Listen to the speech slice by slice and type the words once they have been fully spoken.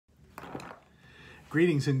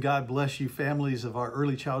Greetings and God bless you, families of our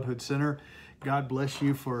Early Childhood Center. God bless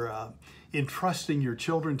you for entrusting your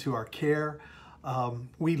children to our care.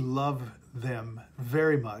 We love them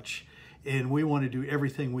very much, and we want to do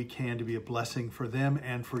everything we can to be a blessing for them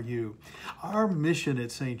and for you. Our mission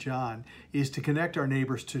at St. John is to connect our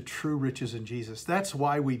neighbors to true riches in Jesus. That's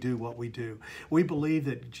why we do what we do. We believe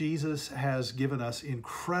that Jesus has given us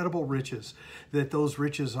incredible riches, that those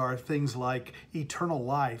riches are things like eternal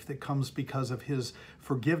life that comes because of his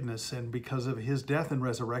forgiveness and because of his death and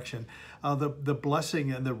resurrection, the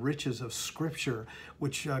blessing and the riches of Scripture,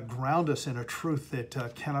 which ground us in a truth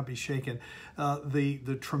that cannot be shaken,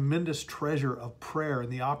 the tremendous treasure of prayer and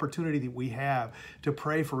the opportunity that we have to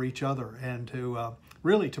pray for each other and to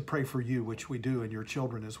really to pray for you, which we do, and your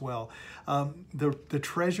children as well. The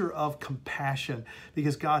treasure of compassion,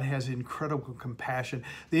 because God has incredible compassion.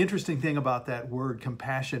 The interesting thing about that word,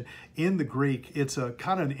 compassion, in the Greek, it's a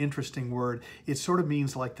kind of an interesting word. It sort of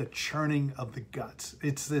means like the churning of the guts.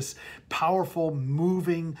 It's this powerful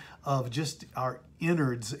moving of just our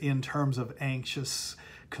innards in terms of anxious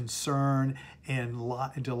concern and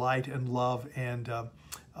delight and love and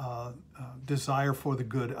desire for the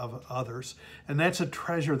good of others. And that's a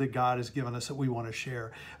treasure that God has given us that we want to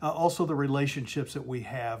share. Also the relationships that we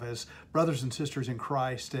have as brothers and sisters in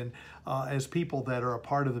Christ and as people that are a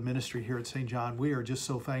part of the ministry here at St. John. We are just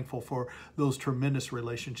so thankful for those tremendous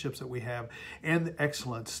relationships that we have and the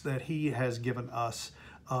excellence that he has given us.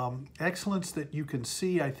 Excellence that you can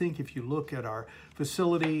see, I think, if you look at our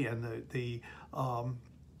facility and the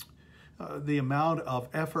amount of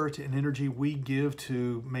effort and energy we give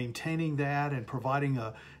to maintaining that and providing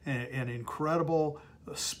an incredible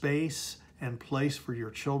space and place for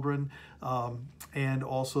your children, and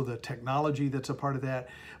also the technology that's a part of that.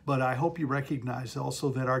 But I hope you recognize also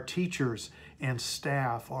that our teachers and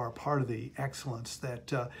staff are a part of the excellence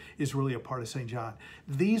that is really a part of St. John.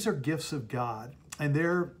 These are gifts of God, and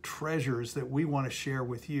they're treasures that we want to share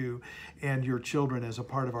with you and your children as a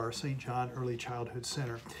part of our St. John Early Childhood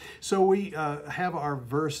Center. So we have our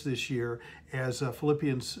verse this year as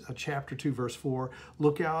Philippians chapter 2, verse 4.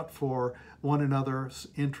 Look out for one another's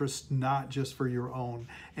interests, not just for your own.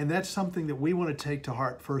 And that's something that we want to take to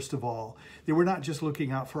heart, first of all, that we're not just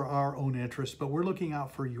looking out for our own interest, but we're looking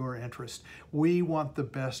out for your interest. We want the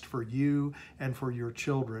best for you and for your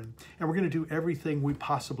children. And we're going to do everything we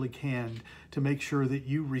possibly can to make sure that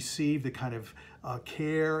you receive the kind of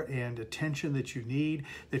care and attention that you need,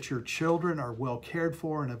 that your children are well cared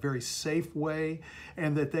for in a very safe way,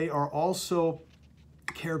 and that they are also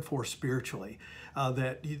cared for spiritually,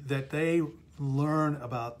 that they learn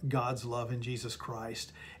about God's love in Jesus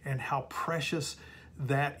Christ and how precious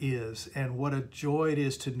that is, and what a joy it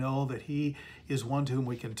is to know that he is one to whom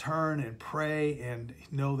we can turn and pray and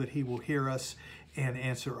know that he will hear us and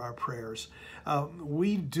answer our prayers.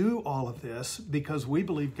 We do all of this because we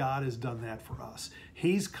believe God has done that for us.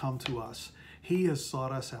 He's come to us. He has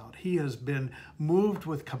sought us out. He has been moved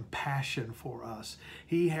with compassion for us.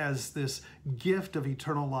 He has this gift of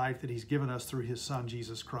eternal life that he's given us through his Son,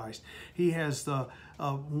 Jesus Christ. He has the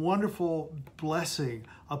wonderful blessing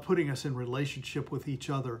of putting us in relationship with each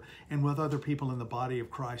other and with other people in the body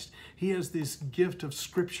of Christ. He has this gift of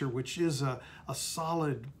Scripture, which is a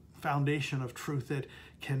solid foundation of truth that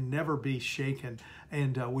can never be shaken,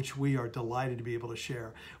 and which we are delighted to be able to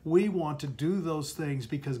share. We want to do those things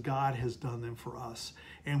because God has done them for us,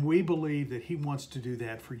 and we believe that he wants to do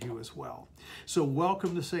that for you as well. So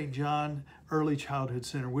welcome to St. John Early Childhood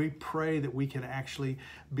Center. We pray that we can actually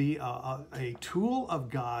be a tool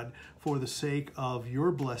of God for the sake of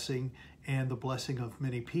your blessing and the blessing of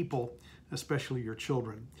many people, especially your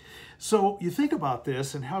children. So you think about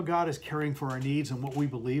this and how God is caring for our needs and what we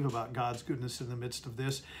believe about God's goodness in the midst of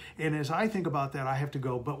this. And as I think about that, I have to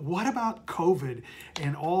go, but what about COVID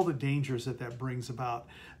and all the dangers that that brings about?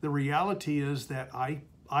 The reality is that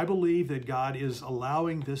I believe that God is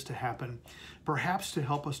allowing this to happen, perhaps to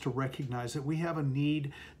help us to recognize that we have a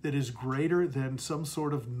need that is greater than some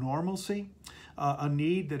sort of normalcy, a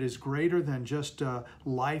need that is greater than just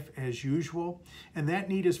life as usual. And that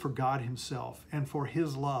need is for God himself and for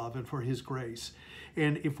his love and for his grace.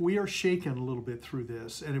 And if we are shaken a little bit through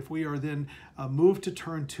this, and if we are then moved to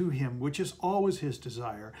turn to him, which is always his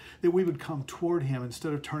desire, that we would come toward him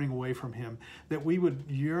instead of turning away from him, that we would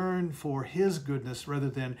yearn for his goodness rather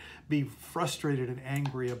than be frustrated and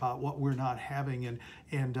angry about what we're not having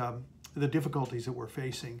and the difficulties that we're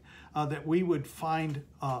facing, that we would find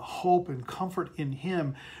hope and comfort in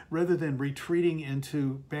him rather than retreating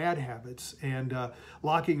into bad habits and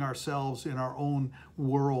locking ourselves in our own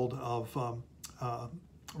world of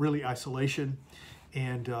really isolation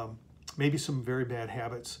and maybe some very bad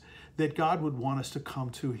habits, that God would want us to come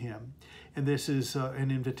to him. And this is an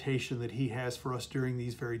invitation that he has for us during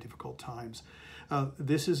these very difficult times.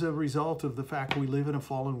 This is a result of the fact we live in a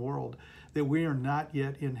fallen world, that we are not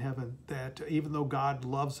yet in heaven, that even though God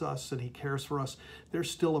loves us and he cares for us, there's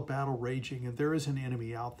still a battle raging, and there is an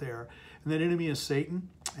enemy out there. And that enemy is Satan,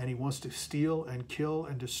 and he wants to steal and kill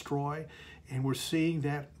and destroy. And we're seeing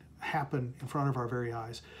that happen in front of our very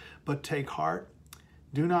eyes. But take heart,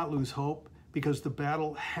 do not lose hope, because the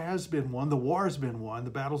battle has been won. The war has been won.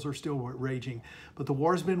 The battles are still raging, but the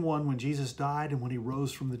war has been won when Jesus died and when he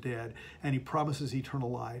rose from the dead, and he promises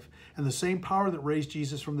eternal life. And the same power that raised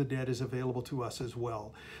Jesus from the dead is available to us as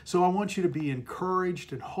well. So I want you to be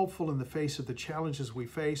encouraged and hopeful in the face of the challenges we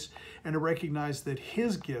face, and to recognize that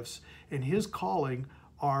his gifts and his calling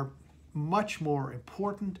are much more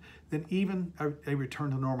important than even a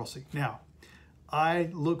return to normalcy. Now, I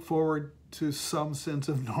look forward to some sense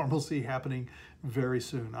of normalcy happening very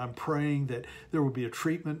soon. I'm praying that there will be a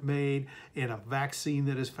treatment made and a vaccine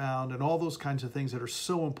that is found and all those kinds of things that are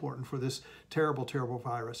so important for this terrible, terrible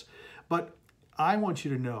virus. But I want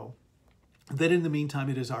you to know that in the meantime,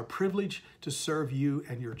 it is our privilege to serve you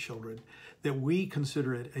and your children, that we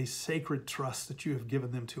consider it a sacred trust that you have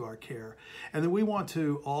given them to our care. And that we want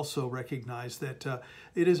to also recognize that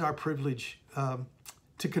it is our privilege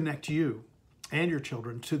to connect you and your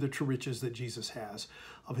children to the true riches that Jesus has,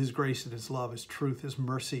 of his grace and his love, his truth, his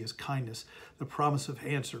mercy, his kindness, the promise of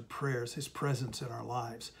answered prayers, his presence in our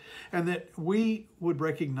lives. And that we would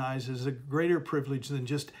recognize as a greater privilege than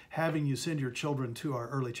just having you send your children to our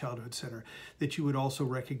early childhood center, that you would also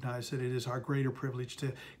recognize that it is our greater privilege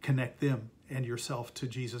to connect them and yourself to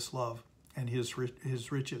Jesus' love and his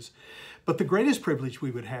riches. But the greatest privilege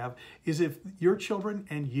we would have is if your children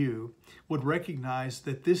and you would recognize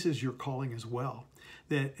that this is your calling as well,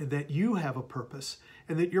 that you have a purpose,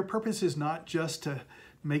 and that your purpose is not just to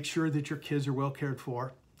make sure that your kids are well cared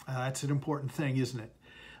for. That's an important thing, isn't it?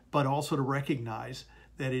 But also to recognize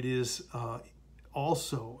that it is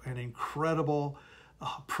also an incredible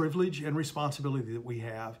privilege and responsibility that we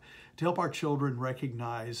have to help our children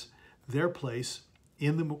recognize their place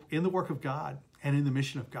in the work of God and in the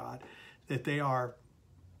mission of God, that they are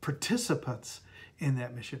participants in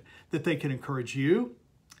that mission, that they can encourage you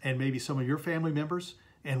and maybe some of your family members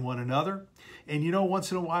and one another. And you know, once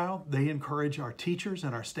in a while, they encourage our teachers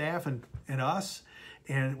and our staff and us,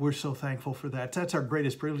 and we're so thankful for that. That's our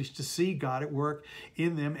greatest privilege, to see God at work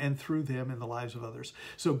in them and through them in the lives of others.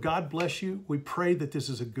 So God bless you. We pray that this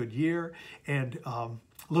is a good year, and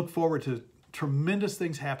look forward to tremendous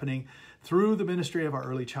things happening through the ministry of our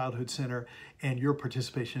Early Childhood Center and your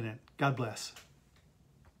participation in it. God bless.